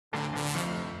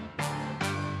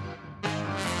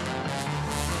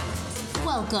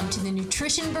Welcome to the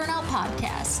Nutrition Burnout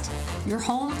Podcast, your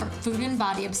home for food and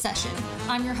body obsession.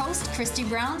 I'm your host, Christy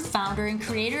Brown, founder and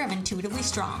creator of Intuitively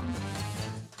Strong.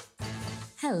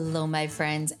 Hello, my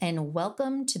friends, and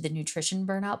welcome to the Nutrition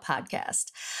Burnout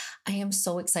Podcast. I am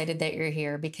so excited that you're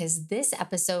here because this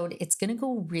episode, it's going to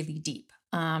go really deep.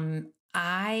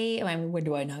 When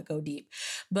do I not go deep?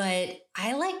 But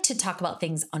I like to talk about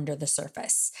things under the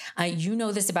surface. You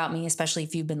know this about me, especially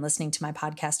if you've been listening to my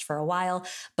podcast for a while,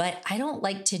 but I don't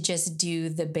like to just do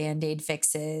the Band-Aid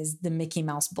fixes, the Mickey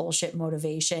Mouse bullshit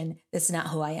motivation. That's not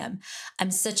who I am.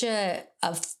 I'm such a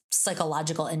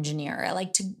psychological engineer. I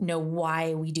like to know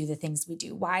why we do the things we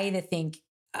do, why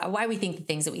we think the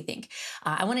things that we think.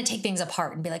 I want to take things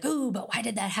apart and be like, oh, but why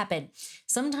did that happen?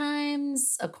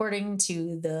 Sometimes, according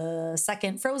to the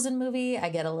second Frozen movie, I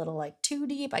get a little like too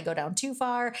deep. I go down too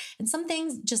far and some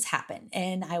things just happen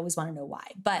and I always want to know why.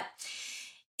 But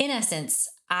in essence,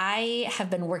 I have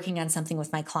been working on something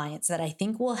with my clients that I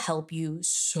think will help you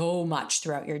so much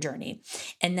throughout your journey.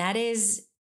 And that is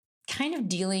kind of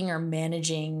dealing or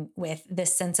managing with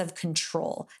this sense of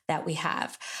control that we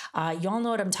have. You all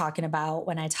know what I'm talking about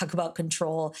when I talk about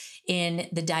control in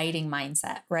the dieting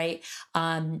mindset, right?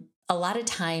 A lot of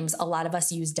times, a lot of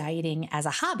us use dieting as a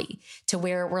hobby to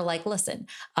where we're like, listen,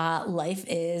 life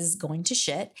is going to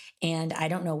shit and I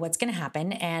don't know what's going to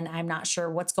happen. And I'm not sure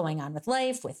what's going on with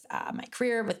life, with my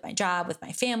career, with my job, with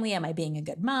my family. Am I being a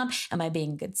good mom? Am I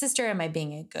being a good sister? Am I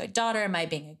being a good daughter? Am I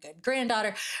being a good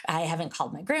granddaughter? I haven't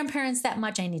called my grandparents that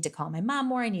much. I need to call my mom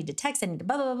more. I need to text. I need to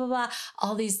blah, blah, blah, blah, blah,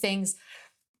 all these things.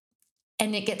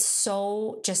 And it gets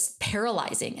so just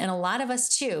paralyzing. And a lot of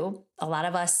us,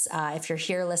 if you're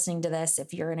here listening to this,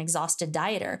 if you're an exhausted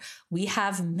dieter, we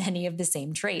have many of the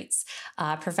same traits: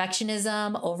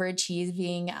 perfectionism,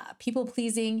 overachieving, people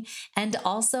pleasing. And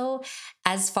also,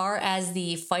 as far as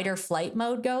the fight or flight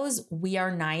mode goes, we are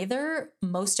neither.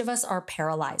 Most of us are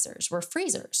paralyzers. We're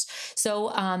freezers. So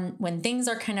when things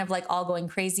are kind of like all going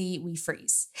crazy, we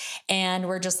freeze. And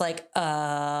we're just like,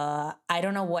 I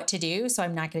don't know what to do, so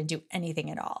I'm not going to do anything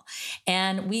at all.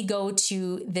 And we go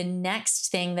to the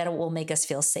next thing that will make us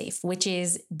feel safe, which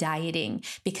is dieting,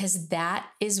 because that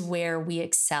is where we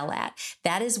excel at.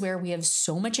 That is where we have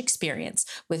so much experience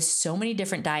with so many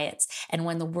different diets. And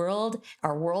when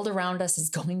our world around us is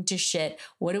going to shit,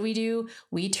 what do?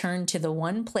 We turn to the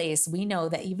one place we know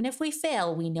that even if we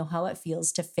fail, we know how it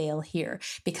feels to fail here,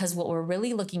 because what we're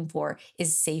really looking for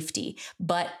is safety.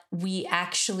 But we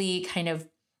actually kind of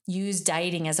use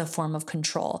dieting as a form of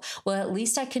control. Well, at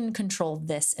least I can control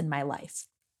this in my life.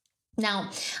 Now,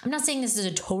 I'm not saying this is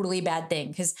a totally bad thing,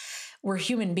 because we're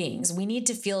human beings. We need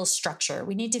to feel structure.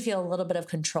 We need to feel a little bit of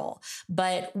control,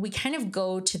 but we kind of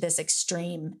go to this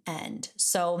extreme end.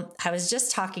 So I was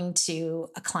just talking to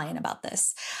a client about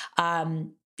this,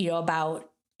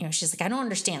 she's like, I don't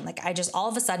understand. Like, all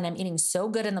of a sudden I'm eating so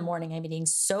good in the morning. I'm eating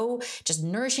so just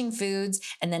nourishing foods.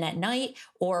 And then at night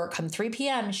or come 3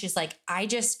 p.m., she's like, I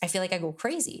feel like I go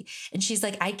crazy. And she's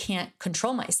like, I can't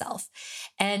control myself.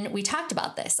 And we talked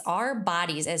about this. Our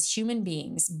bodies as human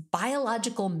beings,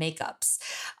 biological makeups,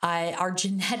 our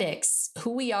genetics, who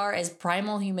we are as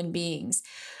primal human beings,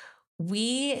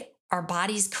 our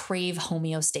bodies crave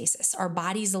homeostasis. Our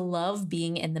bodies love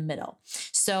being in the middle.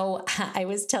 So I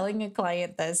was telling a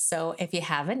client this. So if you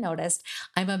haven't noticed,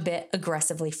 I'm a bit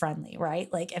aggressively friendly,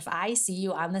 right? Like if I see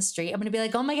you on the street, I'm going to be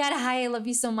like, oh my God, hi, I love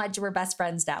you so much. We're best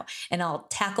friends now. And I'll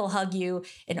tackle hug you.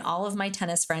 And all of my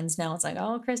tennis friends know it's like,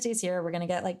 oh, Christy's here. We're going to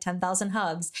get like 10,000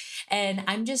 hugs. And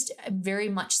I'm just very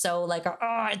much so like,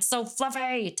 oh, it's so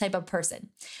fluffy type of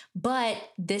person. But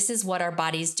this is what our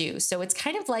bodies do. So it's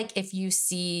kind of like if you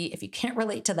can't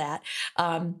relate to that,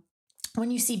 when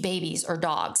you see babies or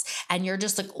dogs and you're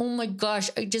just like, oh my gosh,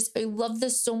 I love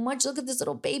this so much. Look at this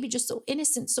little baby, just so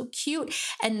innocent, so cute.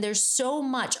 And there's so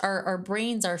much, our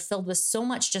brains are filled with so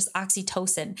much just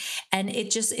oxytocin. And it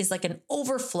just is like an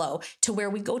overflow to where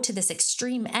we go to this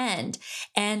extreme end.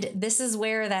 And this is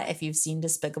where that, if you've seen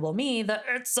Despicable Me, the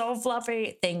it's so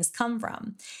fluffy things come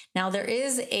from. Now there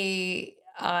is a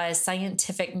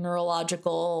scientific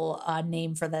neurological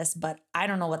name for this, but I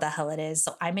don't know what the hell it is.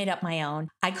 So I made up my own.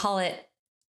 I call it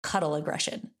cuddle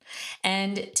aggression.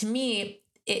 And to me,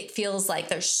 it feels like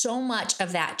there's so much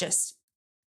of that just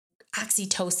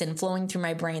oxytocin flowing through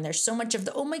my brain. There's so much of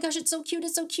the, oh my gosh, it's so cute,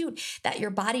 that your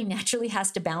body naturally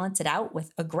has to balance it out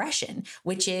with aggression,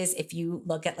 which is, if you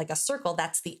look at like a circle,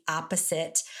 that's the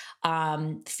opposite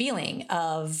feeling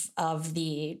of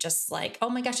the just like, oh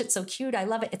my gosh, it's so cute, I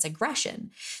love it. It's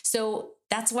aggression. So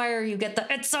That's why you get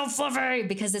it's so fluffy,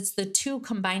 because it's the two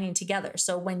combining together.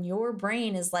 So when your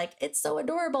brain is like, it's so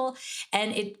adorable,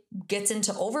 and it gets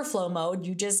into overflow mode,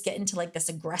 you just get into like this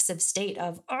aggressive state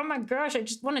of, oh my gosh, I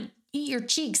just want to eat your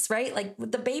cheeks, right? Like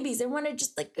with the babies, they want to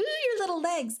just like, ooh, your little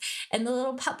legs. And the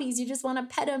little puppies, you just want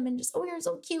to pet them and just, oh, you're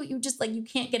so cute. You just like, you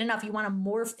can't get enough. You want to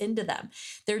morph into them.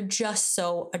 They're just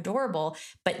so adorable.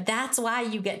 But that's why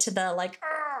you get to the like,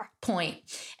 point.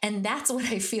 And that's what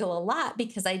I feel a lot,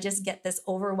 because I just get this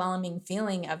overwhelming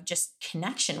feeling of just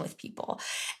connection with people.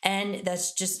 And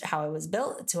that's just how I was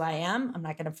built. It's who I am. I'm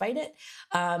not going to fight it.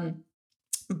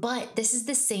 But this is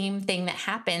the same thing that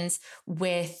happens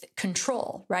with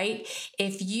control, right?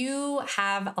 If you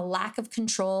have a lack of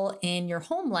control in your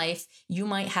home life, you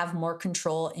might have more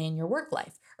control in your work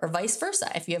life. Or vice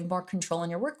versa. If you have more control in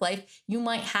your work life, you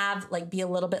might have like be a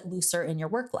little bit looser in your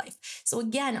work life. So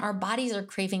again, our bodies are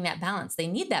craving that balance. They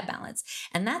need that balance.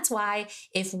 And that's why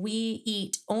if we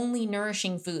eat only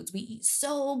nourishing foods, we eat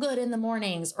so good in the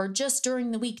mornings or just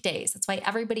during the weekdays. That's why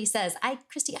everybody says,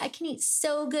 Christy, I can eat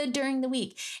so good during the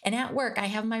week. And at work, I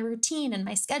have my routine and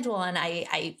my schedule, and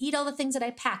I eat all the things that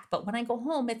I pack. But when I go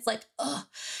home, it's like,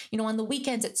 on the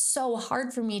weekends, it's so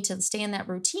hard for me to stay in that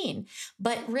routine.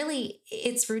 But really,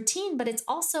 it's routine, but it's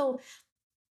also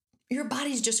your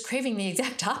body's just craving the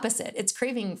exact opposite. It's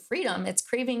craving freedom. It's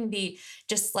craving the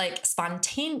just like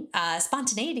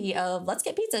spontaneity of let's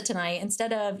get pizza tonight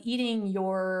instead of eating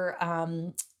your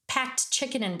packed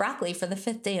chicken and broccoli for the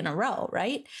 5th day in a row,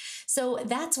 right? So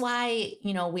that's why,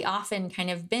 we often kind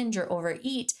of binge or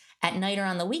overeat at night or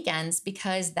on the weekends,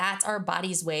 because that's our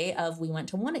body's way of, we went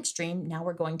to one extreme, now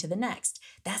we're going to the next.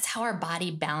 That's how our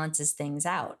body balances things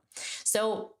out.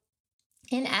 So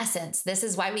in essence, this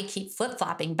is why we keep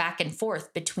flip-flopping back and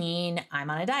forth between I'm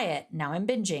on a diet, now I'm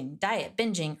binging, diet,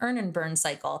 binging, earn and burn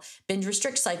cycle, binge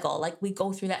restrict cycle. Like we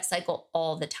go through that cycle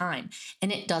all the time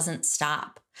and it doesn't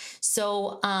stop.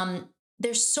 So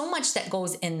there's so much that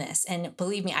goes in this. And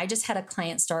believe me, I just had a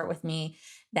client start with me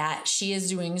that she is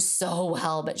doing so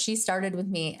well, but she started with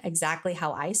me exactly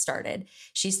how I started.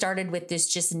 She started with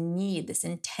this this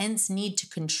intense need to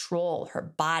control her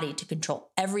body, to control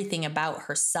everything about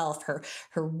herself, her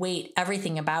weight,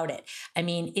 everything about it. I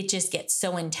mean, it just gets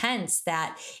so intense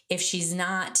that if she's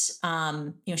not,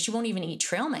 she won't even eat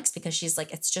trail mix because she's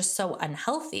like, it's just so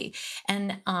unhealthy.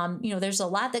 And, there's a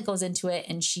lot that goes into it,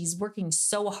 and she's working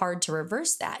so hard to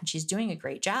reverse that. And she's doing a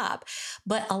great job.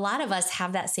 But a lot of us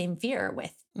have that same fear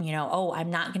with,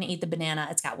 I'm not going to eat the banana.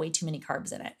 It's got way too many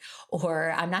carbs in it.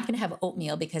 Or I'm not going to have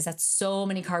oatmeal because that's so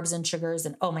many carbs and sugars.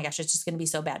 And oh my gosh, it's just going to be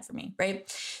so bad for me.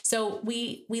 Right. So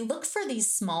we look for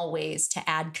these small ways to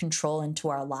add control into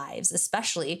our lives,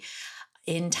 especially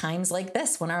in times like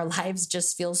this when our lives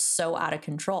just feel so out of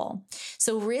control.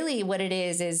 So really what it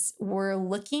is we're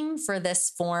looking for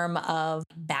this form of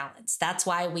balance. That's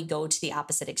why we go to the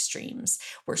opposite extremes.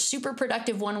 We're super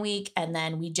productive one week and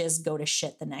then we just go to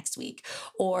shit the next week.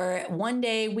 Or one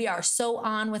day we are so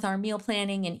on with our meal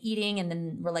planning and eating, and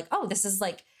then we're like, oh, this is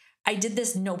like, I did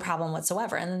this no problem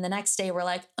whatsoever. And then the next day we're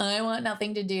like, I want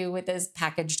nothing to do with this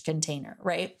packaged container,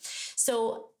 right?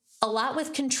 So a lot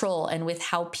with control and with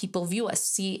how people view us.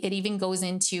 See, it even goes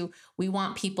into, we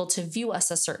want people to view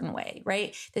us a certain way,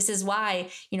 right? This is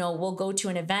why, we'll go to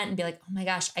an event and be like, oh my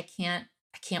gosh, I can't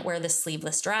wear this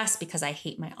sleeveless dress because I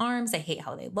hate my arms. I hate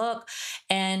how they look.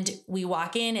 And we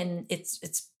walk in and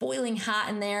it's boiling hot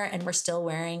in there and we're still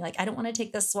wearing, like, I don't want to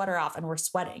take this sweater off, and we're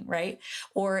sweating, right?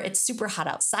 Or it's super hot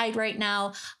outside right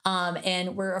now.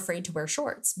 And we're afraid to wear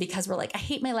shorts because we're like, I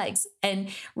hate my legs. And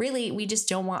really, we just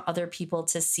don't want other people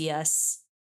to see us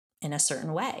in a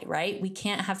certain way, right? We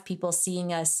can't have people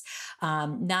seeing us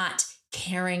not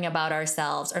caring about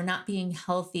ourselves or not being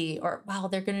healthy, or, wow,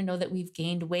 they're going to know that we've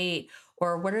gained weight,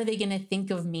 or what are they going to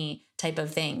think of me type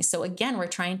of thing. So again, we're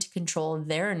trying to control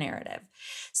their narrative.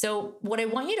 So what I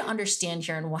want you to understand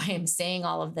here, and why I'm saying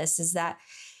all of this, is that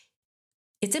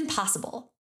it's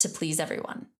impossible to please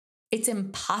everyone. It's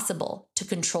impossible to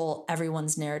control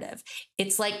everyone's narrative.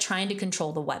 It's like trying to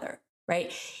control the weather,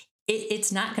 right?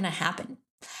 It's not going to happen.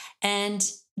 And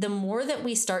the more that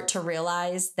we start to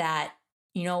realize that,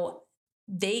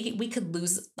 we could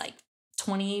lose like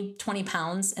 20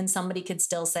 pounds and somebody could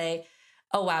still say,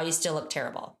 oh, wow, you still look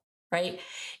terrible, right?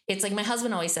 It's like my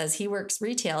husband always says, he works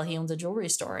retail. He owns a jewelry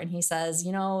store. And he says,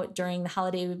 during the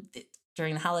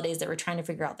holidays, they were trying to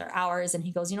figure out their hours. And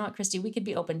he goes, you know what, Christy, we could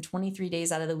be open 23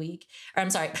 days out of the week. Or I'm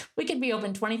sorry, we could be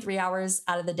open 23 hours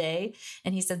out of the day.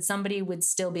 And he said, somebody would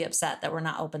still be upset that we're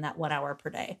not open that 1 hour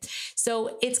per day.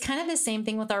 So it's kind of the same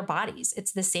thing with our bodies.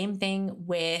 It's the same thing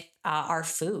with our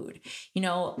food.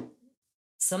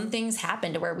 some things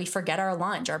happen to where we forget our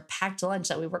lunch, our packed lunch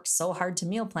that we worked so hard to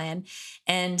meal plan.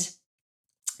 And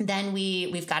then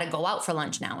we've got to go out for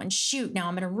lunch now, and shoot, now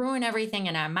I'm going to ruin everything.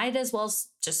 And I might as well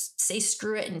just say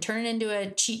screw it and turn it into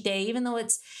a cheat day, even though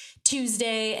it's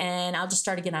Tuesday, and I'll just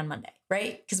start again on Monday,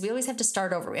 right? Because we always have to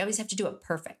start over. We always have to do it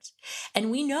perfect.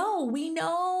 And we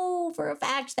know for a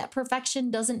fact that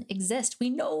perfection doesn't exist. We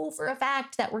know for a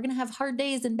fact that we're going to have hard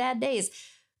days and bad days.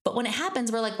 But when it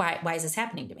happens, we're like, why is this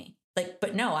happening to me? Like,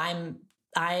 but no,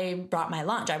 I brought my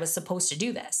lunch. I was supposed to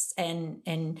do this.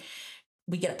 And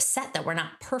we get upset that we're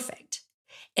not perfect.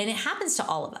 And it happens to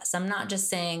all of us. I'm not just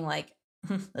saying like,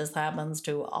 this happens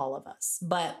to all of us,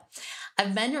 but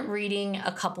I've been reading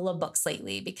a couple of books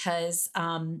lately because,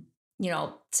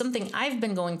 something I've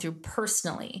been going through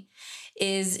personally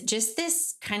is just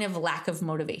this kind of lack of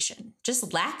motivation,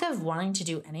 just lack of wanting to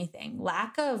do anything,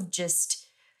 lack of just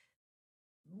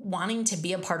wanting to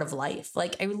be a part of life.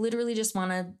 Like I literally just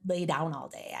want to lay down all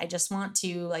day. I just want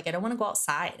to, like, I don't want to go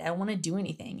outside. I don't want to do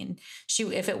anything. And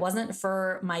shoot, if it wasn't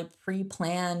for my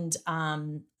pre-planned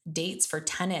dates for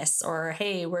tennis, or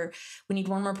hey, we need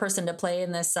one more person to play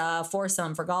in this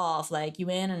foursome for golf, like you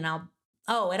in, and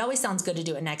it always sounds good to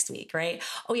do it next week, right?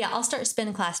 Oh yeah, I'll start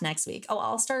spin class next week. Oh,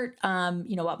 I'll start,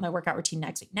 my workout routine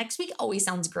next week. Next week always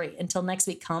sounds great until next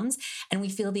week comes and we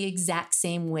feel the exact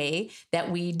same way that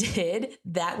we did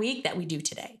that week that we do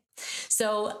today.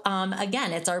 So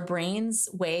again, it's our brain's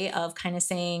way of kind of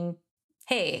saying,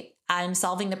 hey, I'm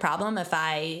solving the problem if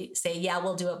I say, yeah,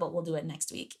 we'll do it, but we'll do it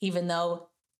next week, even though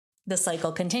the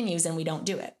cycle continues and we don't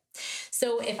do it.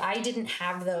 So if I didn't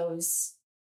have those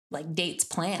like dates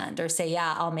planned or say,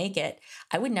 yeah, I'll make it,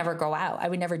 I would never go out. I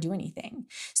would never do anything.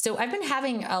 So I've been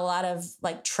having a lot of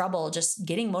like trouble just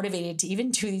getting motivated to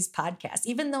even do these podcasts,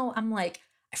 even though I'm like,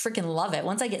 I freaking love it.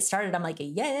 Once I get started, I'm like,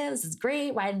 yeah, this is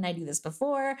great. Why didn't I do this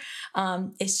before?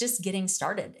 It's just getting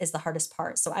started is the hardest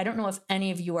part. So I don't know if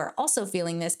any of you are also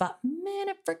feeling this, but man,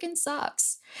 it freaking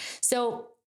sucks. So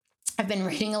I've been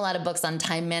reading a lot of books on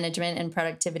time management and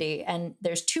productivity, and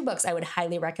there's 2 books I would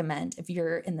highly recommend if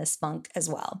you're in this funk as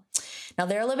well. Now,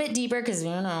 they're a little bit deeper because,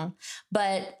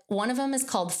 but one of them is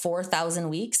called 4,000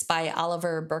 Weeks by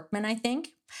Oliver Burkeman, I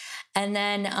think. And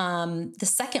then the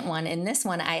second one, in this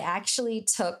one, I actually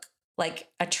took like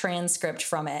a transcript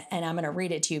from it, and I'm going to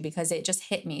read it to you because it just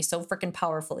hit me so freaking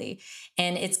powerfully.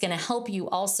 And it's going to help you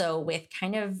also with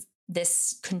kind of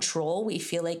this control we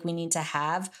feel like we need to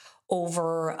have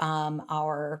over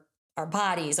our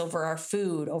bodies, over our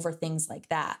food, over things like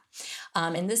that.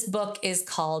 And this book is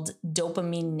called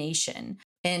Dopamine Nation,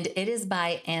 and it is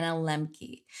by Anna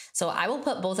Lembke. So I will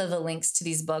put both of the links to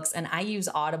these books, and I use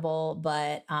Audible,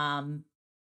 but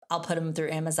I'll put them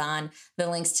through Amazon, the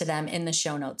links to them in the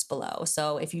show notes below.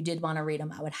 So if you did want to read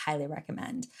them, I would highly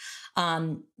recommend.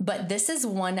 But this is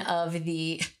one of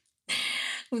the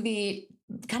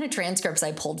kind of transcripts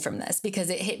I pulled from this because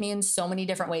it hit me in so many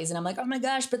different ways. And I'm like, oh my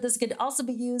gosh, but this could also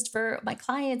be used for my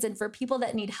clients and for people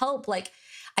that need help. Like,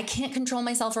 I can't control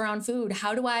myself around food.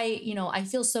 How do I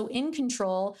feel so in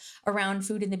control around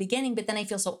food in the beginning, but then I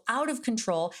feel so out of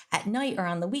control at night or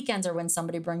on the weekends, or when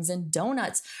somebody brings in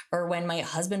donuts, or when my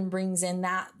husband brings in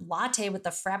that latte with the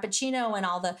frappuccino and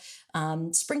all the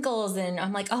sprinkles. And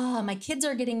I'm like, oh, my kids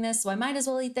are getting this, so I might as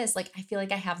well eat this. Like, I feel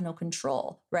like I have no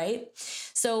control, right?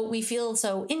 So we feel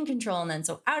so in control and then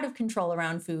so out of control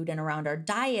around food and around our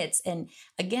diets. And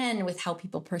again, with how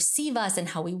people perceive us and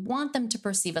how we want them to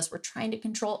perceive us, we're trying to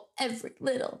control every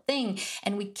little thing,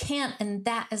 and we can't. And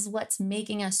that is what's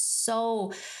making us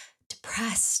so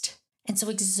depressed and so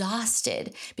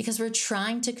exhausted, because we're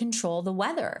trying to control the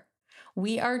weather.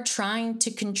 We are trying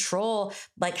to control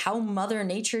like how Mother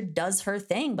Nature does her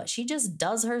thing, but she just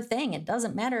does her thing. It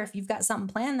doesn't matter if you've got something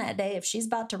planned that day. If she's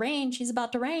about to rain, she's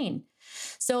about to rain.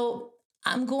 So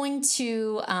I'm going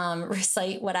to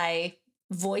recite what I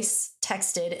voice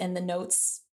texted in the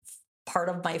notes part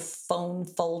of my phone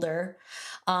folder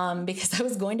because I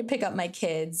was going to pick up my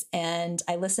kids, and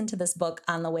I listened to this book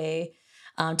on the way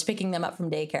to picking them up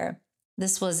from daycare.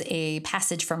 This was a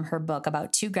passage from her book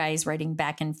about 2 guys writing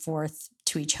back and forth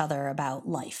to each other about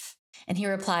life. And he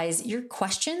replies, your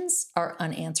questions are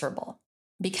unanswerable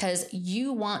because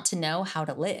you want to know how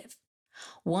to live.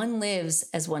 One lives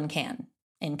as one can.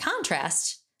 In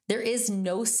contrast, there is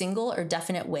no single or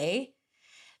definite way,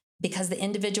 because the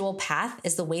individual path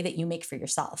is the way that you make for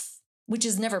yourself, which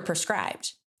is never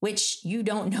prescribed, which you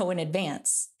don't know in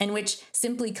advance, and which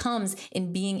simply comes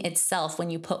in being itself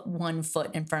when you put one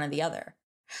foot in front of the other.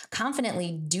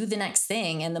 Confidently do the next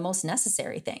thing and the most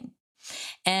necessary thing.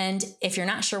 And if you're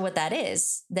not sure what that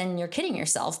is, then you're kidding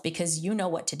yourself, because you know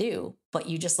what to do, but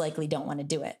you just likely don't want to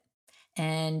do it.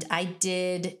 And I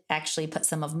did actually put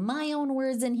some of my own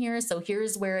words in here. So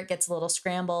here's where it gets a little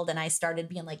scrambled. And I started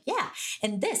being like, yeah,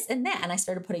 and this and that. And I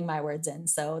started putting my words in.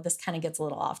 So this kind of gets a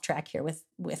little off track here with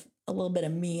a little bit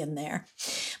of me in there.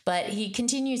 But he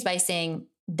continues by saying,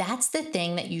 that's the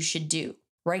thing that you should do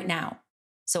right now.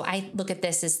 So I look at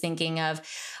this as thinking of,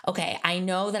 okay, I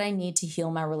know that I need to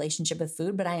heal my relationship with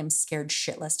food, but I am scared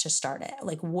shitless to start it.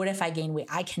 Like, what if I gain weight?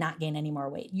 I cannot gain any more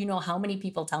weight. You know how many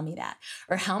people tell me that,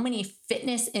 or how many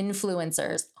fitness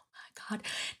influencers, oh my God,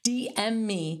 DM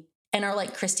me and are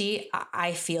like, Christy,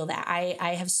 I feel that I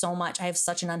have I have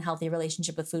such an unhealthy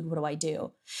relationship with food. What do I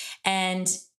do? And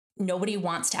nobody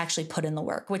wants to actually put in the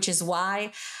work, which is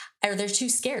why, or they're too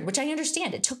scared, which I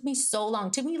understand. It took me so long.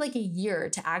 It took me like a year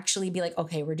to actually be like,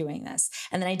 okay, we're doing this.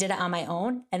 And then I did it on my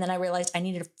own. And then I realized I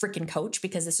needed a freaking coach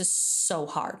because this is so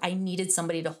hard. I needed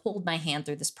somebody to hold my hand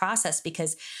through this process,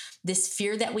 because this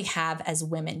fear that we have as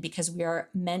women, because we are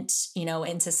meant,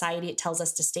 in society, it tells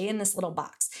us to stay in this little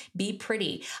box, be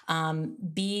pretty,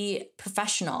 be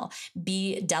professional,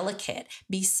 be delicate,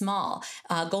 be small,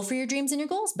 go for your dreams and your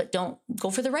goals, but don't go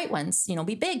for the right ones,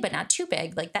 be big, but not too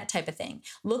big, like that type of thing.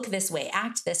 Look this way,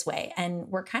 act this way. And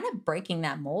we're kind of breaking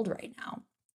that mold right now.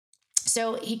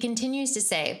 So he continues to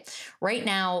say, right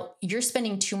now, you're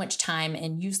spending too much time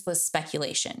in useless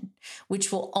speculation,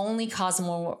 which will only cause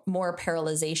more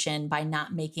paralyzation by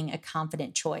not making a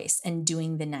confident choice and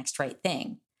doing the next right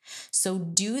thing. So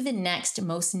do the next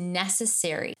most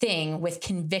necessary thing with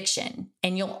conviction,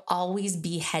 and you'll always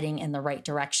be heading in the right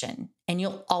direction. And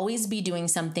you'll always be doing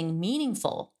something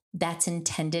meaningful that's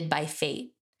intended by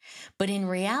fate. But in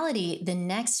reality, the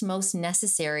next most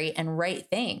necessary and right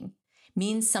thing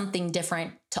means something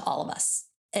different to all of us,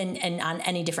 and on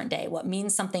any different day. What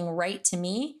means something right to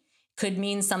me could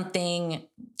mean something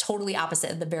totally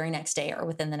opposite the very next day or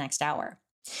within the next hour.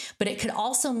 But it could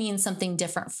also mean something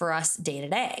different for us day to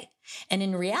day. And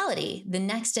in reality, the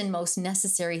next and most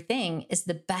necessary thing is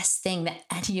the best thing that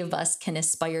any of us can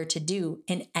aspire to do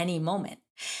in any moment.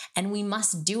 And we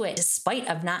must do it despite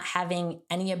of not having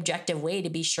any objective way to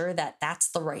be sure that that's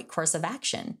the right course of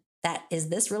action. That is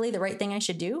this really the right thing I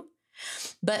should do?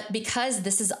 But because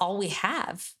this is all we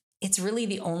have, it's really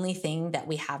the only thing that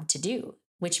we have to do,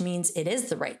 which means it is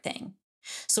the right thing.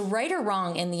 So right or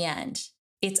wrong, in the end,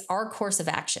 it's our course of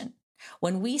action.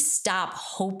 When we stop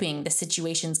hoping the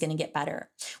situation's going to get better,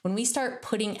 when we start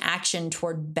putting action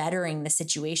toward bettering the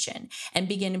situation and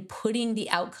begin putting the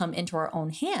outcome into our own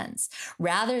hands,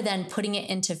 rather than putting it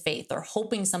into faith or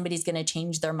hoping somebody's going to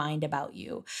change their mind about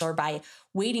you, or by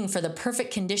waiting for the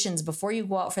perfect conditions before you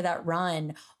go out for that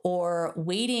run, or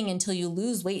waiting until you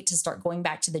lose weight to start going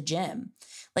back to the gym.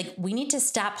 Like, we need to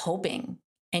stop hoping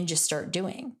and just start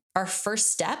doing. Our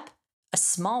first step, a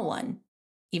small one,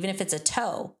 even if it's a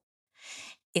toe,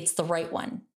 it's the right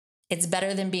one. It's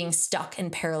better than being stuck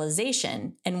in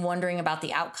paralyzation and wondering about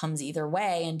the outcomes either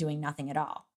way and doing nothing at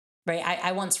all, right?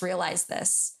 I once realized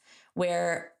this,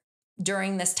 where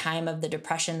during this time of the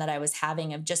depression that I was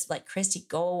having, of just like, Christy,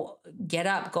 go get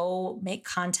up, go make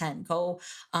content, go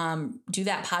do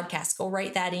that podcast, go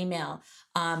write that email.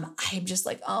 I'm just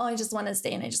like, oh, I just want to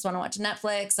stay and I just want to watch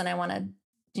Netflix, and I want to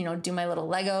do my little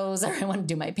Legos, or I want to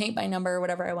do my paint by number, or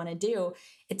whatever I want to do.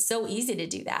 It's so easy to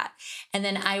do that. And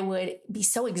then I would be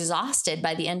so exhausted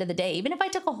by the end of the day. Even if I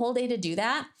took a whole day to do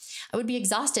that, I would be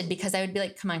exhausted, because I would be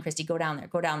like, come on, Christy, go down there,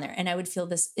 go down there. And I would feel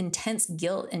this intense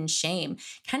guilt and shame,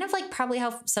 kind of like probably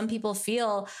how some people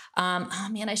feel, oh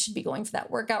man, I should be going for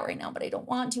that workout right now, but I don't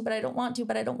want to, but I don't want to,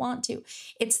 but I don't want to.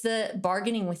 It's the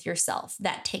bargaining with yourself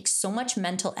that takes so much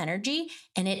mental energy,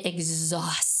 and it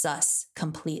exhausts us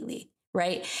completely.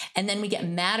 Right. And then we get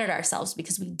mad at ourselves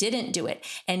because we didn't do it.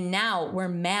 And now we're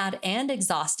mad and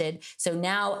exhausted. So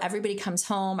now everybody comes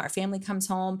home, our family comes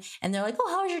home, and they're like, oh,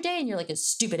 how was your day? And you're like, it's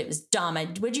stupid. It was dumb.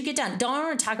 What'd you get done? Don't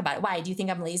want to talk about it. Why? Do you think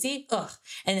I'm lazy? Ugh.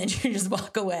 And then you just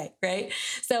walk away. Right.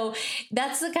 So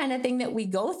that's the kind of thing that we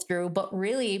go through, but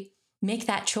really make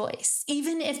that choice,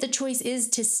 even if the choice is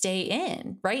to stay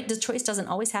in, right? The choice doesn't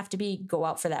always have to be go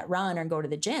out for that run or go to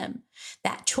the gym.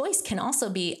 That choice can also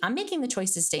be, I'm making the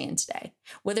choice to stay in today.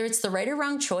 Whether it's the right or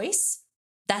wrong choice,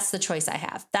 that's the choice I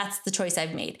have. That's the choice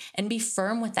I've made. And be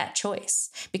firm with that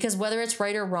choice, because whether it's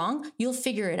right or wrong, you'll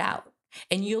figure it out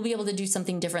and you'll be able to do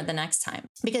something different the next time.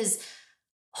 Because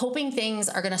hoping things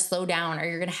are going to slow down, or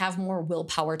you're going to have more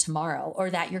willpower tomorrow, or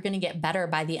that you're going to get better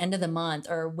by the end of the month,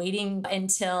 or waiting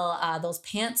until those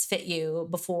pants fit you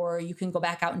before you can go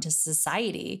back out into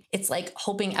society. It's like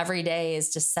hoping every day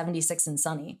is just 76 and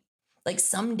sunny. Like,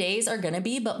 some days are going to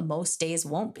be, but most days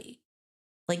won't be.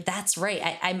 Like, that's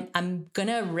right. I'm going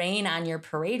to rain on your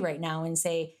parade right now and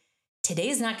say,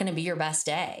 today's not going to be your best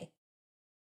day.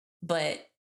 but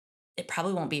it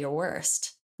probably won't be your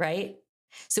worst, right?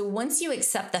 So once you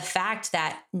accept the fact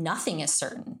that nothing is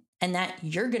certain and that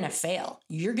you're going to fail,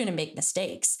 you're going to make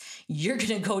mistakes, you're going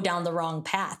to go down the wrong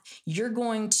path, you're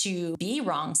going to be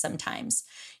wrong sometimes,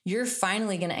 you're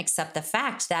finally going to accept the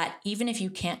fact that even if you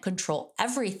can't control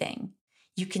everything,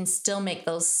 you can still make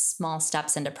those small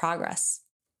steps into progress.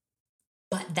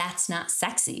 But that's not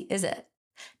sexy, is it?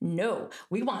 No,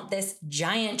 we want this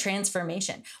giant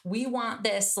transformation. We want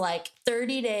this like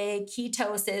 30-day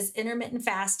ketosis, intermittent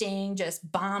fasting,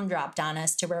 just bomb dropped on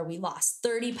us to where we lost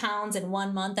 30 pounds in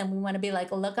 1 month. And we want to be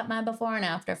like, look at my before and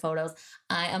after photos.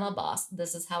 I am a boss.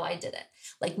 This is how I did it.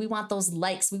 Like we want those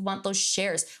likes. We want those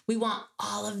shares. We want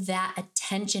all of that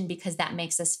attention because that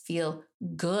makes us feel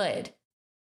good.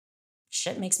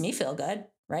 Shit makes me feel good,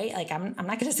 right? Like I'm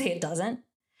not going to say it doesn't,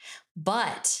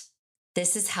 but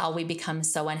this is how we become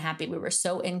so unhappy. We were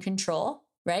so in control,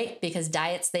 right? Because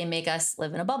diets, they make us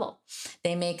live in a bubble.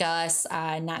 They make us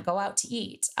not go out to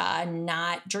eat,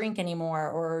 not drink anymore,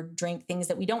 or drink things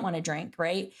that we don't want to drink,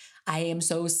 right? I am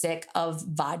so sick of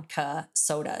vodka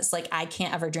sodas. Like I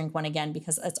can't ever drink one again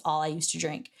because that's all I used to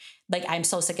drink. Like I'm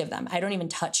so sick of them. I don't even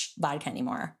touch vodka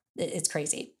anymore. It's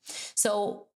crazy.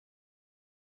 So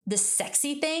the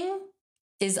sexy thing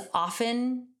is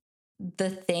often the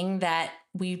thing that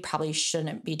we probably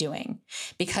shouldn't be doing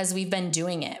because we've been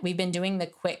doing it. We've been doing the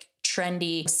quick,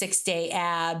 trendy 6-day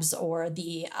abs or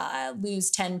the lose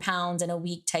 10 pounds in a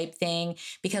week type thing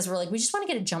because we're like, we just want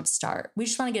to get a jump start. We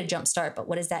just want to get a jump start. But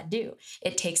what does that do?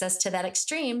 It takes us to that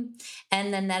extreme.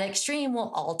 And then that extreme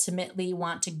will ultimately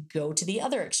want to go to the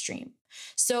other extreme.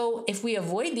 So if we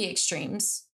avoid the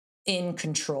extremes, in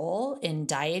control, in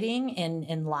dieting,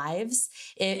 in lives,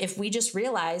 if we just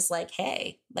realize like,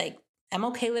 hey, like I'm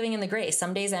okay living in the gray.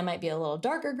 Some days I might be a little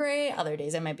darker gray. Other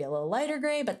days I might be a little lighter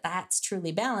gray, but that's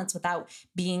truly balanced without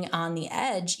being on the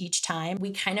edge each time. We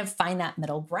kind of find that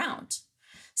middle ground.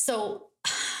 So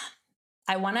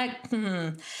I want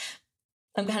to,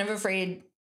 I'm kind of afraid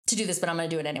to do this, but I'm going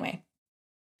to do it anyway.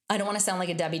 I don't want to sound like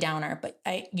a Debbie Downer, but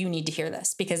you need to hear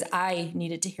this because I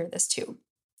needed to hear this too.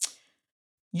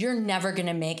 You're never going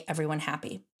to make everyone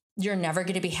happy. You're never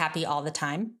going to be happy all the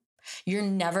time. You're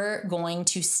never going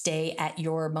to stay at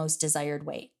your most desired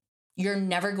weight. You're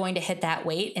never going to hit that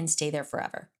weight and stay there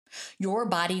forever. Your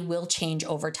body will change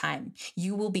over time.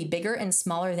 You will be bigger and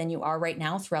smaller than you are right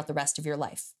now throughout the rest of your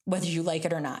life, whether you like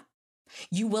it or not.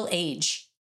 You will age.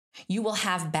 You will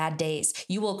have bad days.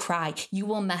 You will cry. You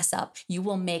will mess up. You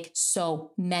will make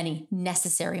so many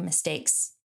necessary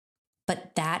mistakes.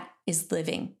 But that is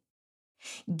living.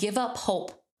 Give up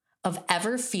hope of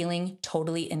ever feeling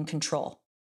totally in control.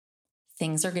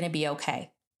 Things are going to be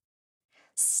okay.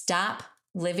 Stop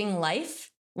living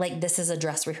life like this is a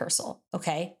dress rehearsal,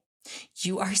 okay?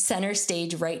 You are center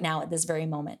stage right now at this very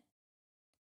moment,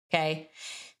 okay?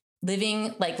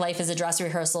 Living like life is a dress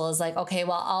rehearsal is like, okay,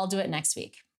 well, I'll do it next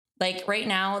week. Like right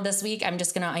now, this week, I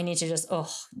need to just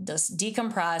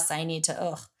decompress. I need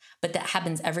to, but that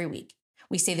happens every week.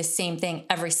 We say the same thing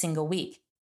every single week.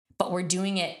 But we're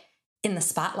doing it in the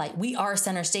spotlight. We are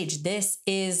center stage. This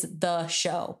is the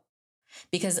show.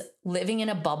 Because living in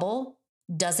a bubble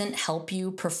doesn't help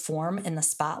you perform in the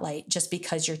spotlight just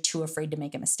because you're too afraid to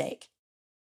make a mistake,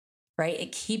 right?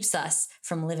 It keeps us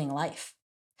from living life.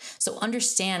 So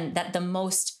understand that the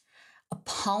most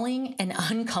appalling and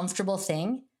uncomfortable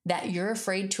thing that you're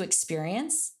afraid to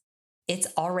experience, it's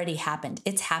already happened.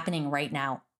 It's happening right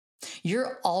now.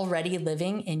 You're already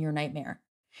living in your nightmare.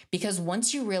 Because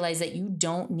once you realize that you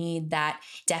don't need that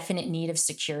definite need of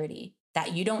security,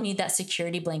 that you don't need that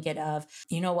security blanket of,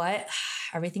 you know what,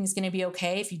 everything's going to be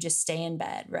okay if you just stay in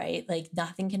bed, right? Like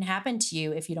nothing can happen to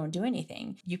you if you don't do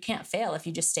anything. You can't fail if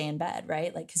you just stay in bed,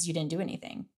 right? Like, because you didn't do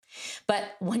anything. But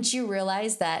once you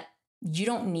realize that you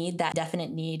don't need that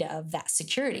definite need of that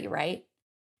security, right?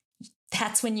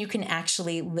 That's when you can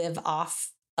actually live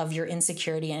off of your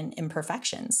insecurity and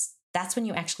imperfections. That's when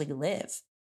you actually live.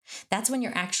 That's when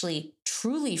you're actually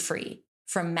truly free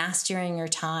from mastering your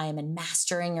time and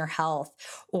mastering your health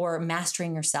or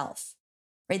mastering yourself,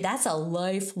 right? That's a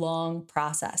lifelong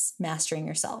process, mastering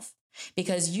yourself,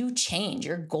 because you change,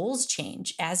 your goals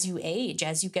change as you age,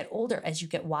 as you get older, as you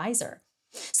get wiser.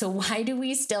 So why do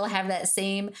we still have that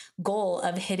same goal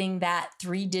of hitting that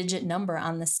 3-digit number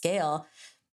on the scale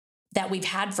that we've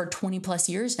had for 20 plus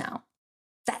years now?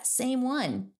 That same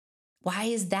one. Why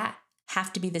is that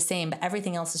have to be the same, but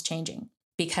everything else is changing?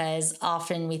 Because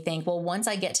often we think, well, once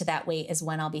I get to that weight is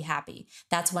when I'll be happy.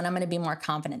 That's when I'm going to be more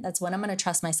confident. That's when I'm going to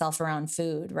trust myself around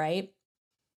food, right?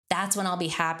 That's when I'll be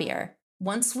happier.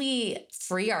 Once we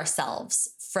free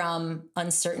ourselves from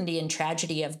uncertainty and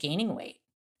tragedy of gaining weight,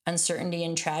 uncertainty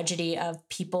and tragedy of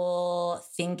people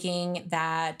thinking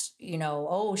that,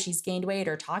 oh, she's gained weight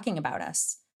or talking about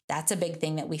us. That's a big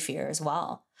thing that we fear as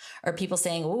well. Or people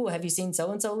saying, oh, have you seen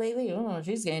so-and-so lately? Oh,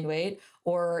 she's gained weight.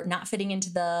 Or not fitting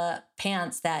into the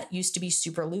pants that used to be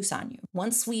super loose on you.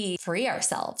 Once we free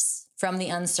ourselves from the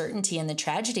uncertainty and the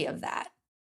tragedy of that,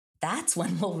 that's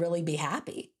when we'll really be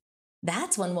happy.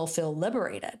 That's when we'll feel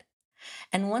liberated.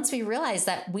 And once we realize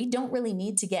that we don't really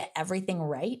need to get everything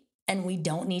right and we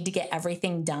don't need to get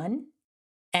everything done,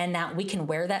 and that we can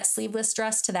wear that sleeveless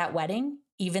dress to that wedding,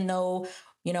 even though,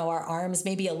 our arms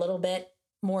may be a little bit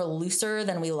more looser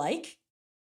than we like,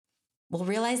 we'll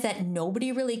realize that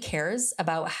nobody really cares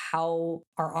about how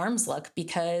our arms look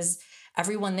because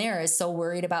everyone there is so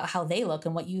worried about how they look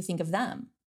and what you think of them.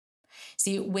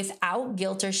 See, without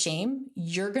guilt or shame,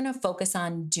 you're going to focus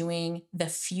on doing the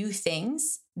few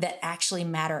things that actually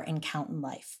matter and count in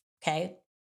life. Okay.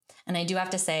 And I do have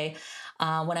to say,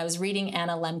 when I was reading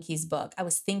Anna Lemke's book, I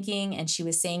was thinking and she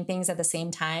was saying things at the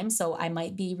same time. So I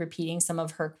might be repeating some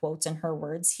of her quotes and her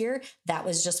words here. That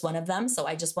was just one of them. So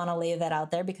I just want to lay that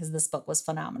out there because this book was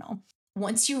phenomenal.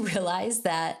 Once you realize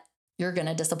that you're going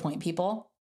to disappoint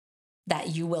people,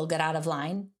 that you will get out of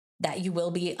line, that you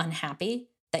will be unhappy,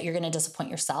 that you're going to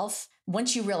disappoint yourself.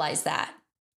 Once you realize that,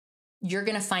 you're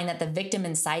going to find that the victim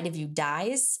inside of you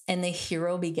dies and the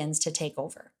hero begins to take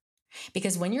over.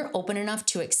 Because when you're open enough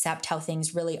to accept how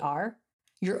things really are,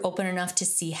 you're open enough to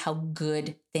see how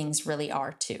good things really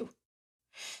are too.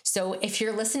 So if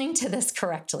you're listening to this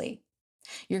correctly,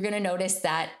 you're going to notice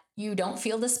that you don't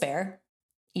feel despair,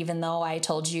 even though I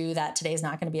told you that today's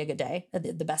not going to be a good day,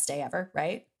 the best day ever,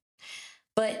 right?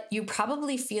 But you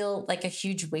probably feel like a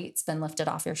huge weight's been lifted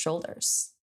off your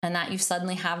shoulders and that you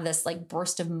suddenly have this like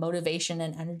burst of motivation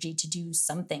and energy to do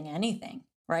something, anything,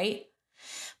 right?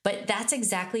 But that's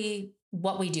exactly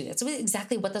what we do. That's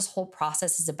exactly what this whole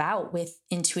process is about with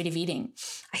intuitive eating.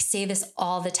 I say this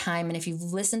all the time. And if you've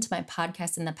listened to my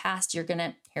podcast in the past, you're going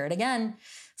to hear it again.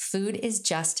 Food is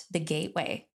just the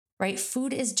gateway, right?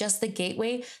 Food is just the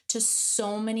gateway to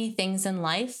so many things in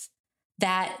life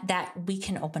that we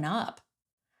can open up.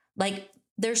 Like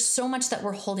there's so much that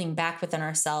we're holding back within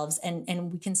ourselves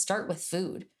and we can start with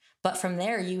food. But from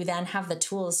there, you then have the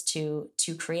tools to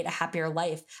create a happier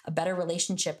life, a better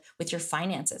relationship with your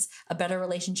finances, a better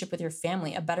relationship with your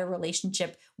family, a better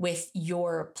relationship with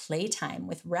your playtime,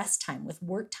 with rest time, with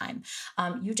work time.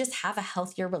 You just have a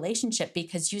healthier relationship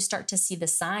because you start to see the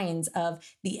signs of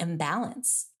the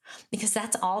imbalance. Because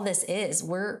that's all this is.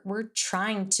 We're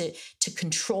trying to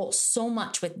control so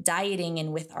much with dieting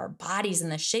and with our bodies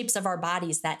and the shapes of our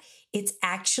bodies that it's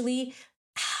actually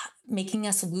making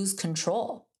us lose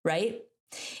control. Right?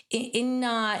 In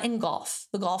golf,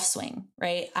 the golf swing,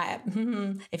 right?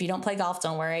 If you don't play golf,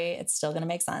 don't worry. It's still going to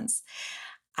make sense.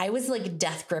 I was like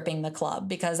death gripping the club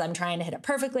because I'm trying to hit it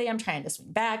perfectly. I'm trying to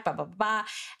swing back, blah, blah, blah, blah.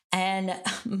 And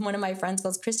one of my friends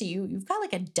goes, Christy, you've got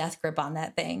like a death grip on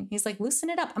that thing. He's like, loosen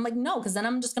it up. I'm like, no, because then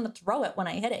I'm just going to throw it when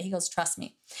I hit it. He goes, trust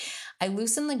me. I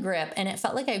loosened the grip and it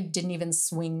felt like I didn't even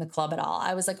swing the club at all.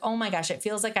 I was like, oh my gosh, it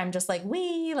feels like I'm just like,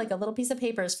 like a little piece of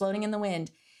paper is floating in the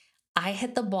wind. I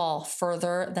hit the ball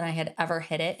further than I had ever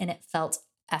hit it, and it felt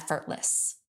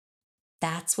effortless.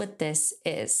 That's what this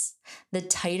is. The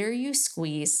tighter you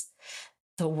squeeze,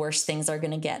 the worse things are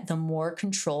going to get, the more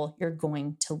control you're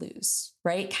going to lose,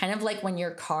 right? Kind of like when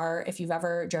your car, if you've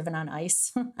ever driven on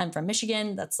ice, I'm from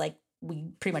Michigan, that's like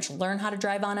we pretty much learn how to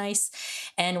drive on ice.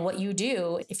 And what you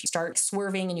do, if you start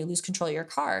swerving and you lose control of your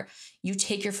car, you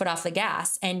take your foot off the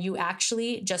gas and you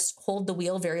actually just hold the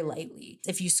wheel very lightly.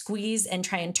 If you squeeze and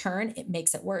try and turn, it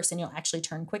makes it worse and you'll actually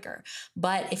turn quicker.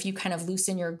 But if you kind of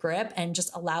loosen your grip and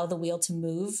just allow the wheel to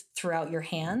move throughout your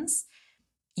hands,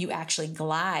 you actually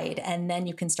glide and then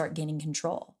you can start gaining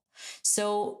control.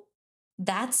 So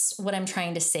that's what I'm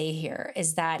trying to say here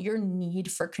is that your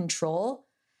need for control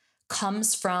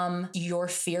comes from your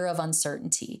fear of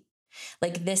uncertainty,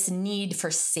 like this need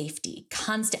for safety,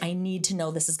 constant. I need to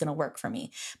know this is going to work for me,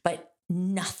 but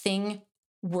nothing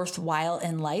worthwhile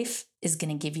in life is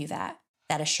going to give you that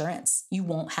assurance. You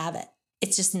won't have it.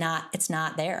 It's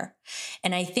not there.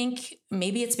 And I think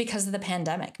maybe it's because of the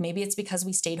pandemic. Maybe it's because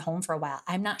we stayed home for a while.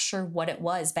 I'm not sure what it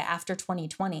was, but after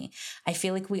 2020, I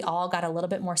feel like we all got a little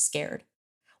bit more scared.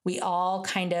 We all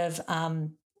kind of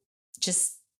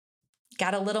just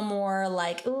got a little more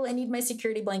like, oh, I need my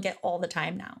security blanket all the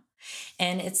time now.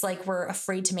 And it's like we're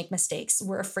afraid to make mistakes.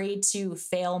 We're afraid to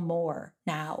fail more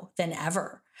now than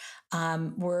ever.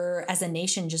 We're, as a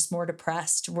nation, just more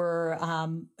depressed. We're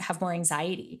have more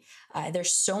anxiety.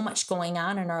 There's so much going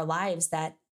on in our lives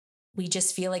that we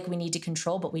just feel like we need to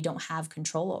control, but we don't have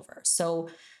control over. So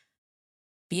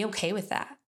be okay with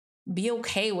that. Be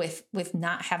okay with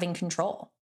not having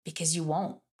control, because you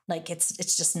won't. Like it's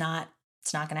just not,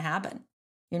 it's not going to happen.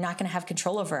 You're not going to have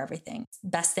control over everything.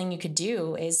 Best thing you could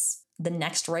do is the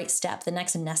next right step, the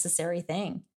next necessary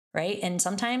thing, right? And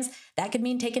sometimes that could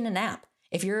mean taking a nap.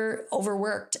 If you're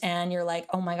overworked and you're like,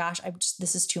 oh my gosh,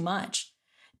 this is too much.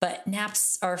 But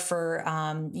naps are for,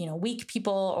 weak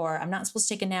people, or I'm not supposed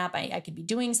to take a nap. I could be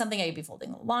doing something. I could be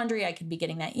folding laundry. I could be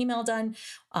getting that email done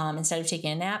instead of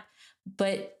taking a nap.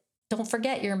 But don't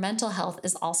forget, your mental health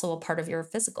is also a part of your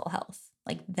physical health.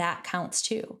 Like that counts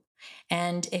too.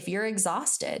 And if you're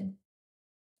exhausted,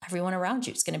 everyone around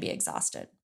you is going to be exhausted.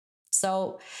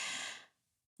 So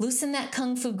loosen that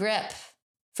Kung Fu grip,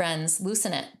 friends,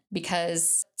 loosen it,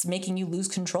 because it's making you lose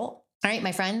control. All right,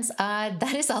 my friends,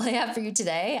 that is all I have for you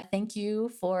today. Thank you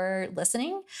for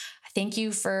listening. Thank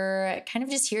you for kind of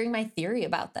just hearing my theory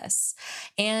about this.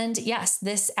 And yes,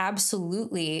 this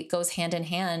absolutely goes hand in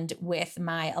hand with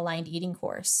my aligned eating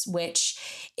course,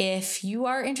 which if you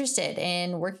are interested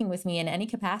in working with me in any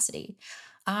capacity,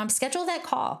 schedule that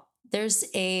call. There's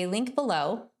a link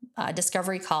below, a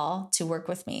discovery call to work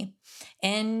with me.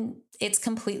 And it's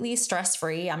completely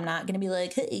stress-free. I'm not going to be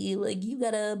like, hey, like you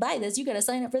got to buy this. You got to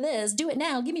sign up for this. Do it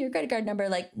now. Give me your credit card number.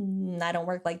 Like, I don't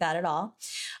work like that at all.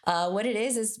 What it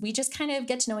is we just kind of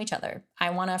get to know each other. I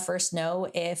want to first know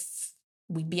if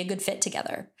we'd be a good fit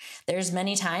together. There's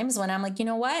many times when I'm like, you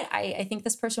know what, I think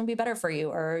this person would be better for you.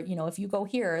 Or, if you go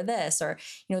here or this, or,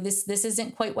 this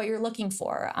isn't quite what you're looking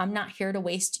for. I'm not here to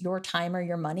waste your time or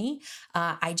your money.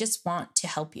 I just want to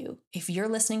help you. If you're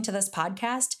listening to this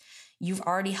podcast, you've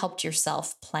already helped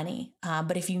yourself plenty.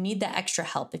 But if you need that extra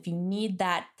help, if you need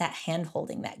that hand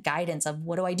holding, that guidance of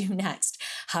what do I do next?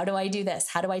 How do I do this?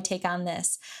 How do I take on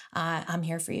this? I'm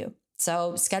here for you.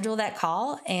 So schedule that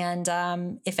call.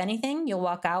 And if anything, you'll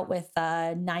walk out with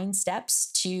 9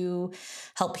 steps to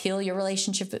help heal your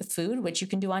relationship with food, which you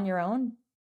can do on your own.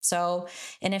 So,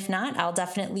 and if not, I'll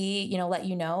definitely, let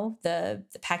you know the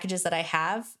packages that I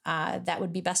have that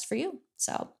would be best for you.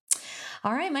 So,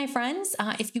 all right, my friends,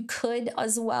 if you could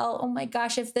as well, oh my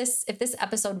gosh, if this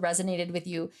episode resonated with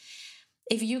you,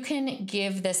 if you can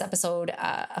give this episode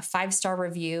a 5-star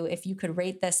review, if you could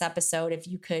rate this episode, if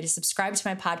you could subscribe to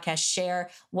my podcast, share,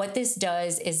 what this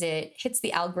does is it hits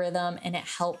the algorithm and it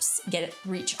helps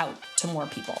reach out to more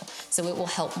people. So it will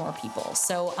help more people.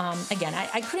 So again,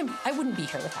 I wouldn't be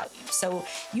here without you. So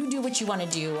you do what you want to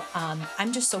do.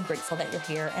 I'm just so grateful that you're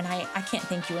here, and I can't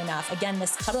thank you enough. Again,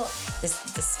 this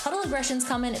cuddle aggression's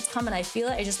coming. It's coming. I feel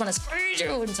it. I just want to squeeze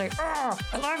you and say, oh,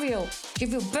 I love you.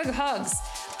 Give you big hugs.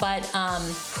 But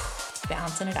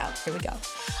balancing it out. Here we go.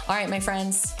 All right, my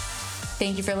friends,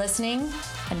 thank you for listening.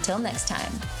 Until next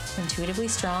time, intuitively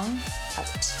strong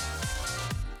out.